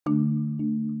Get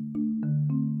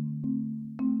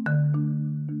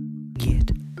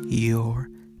your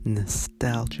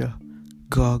nostalgia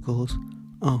goggles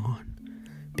on,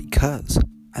 because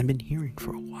I've been hearing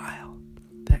for a while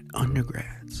that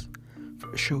Undergrads,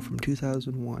 for a show from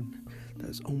 2001 that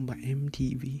was owned by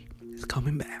MTV, is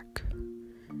coming back.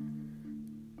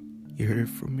 You heard it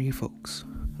from me, folks.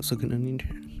 I was looking on the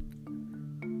internet.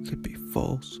 Could be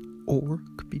false or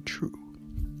could be true.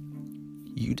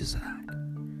 You decide.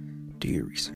 Do your research.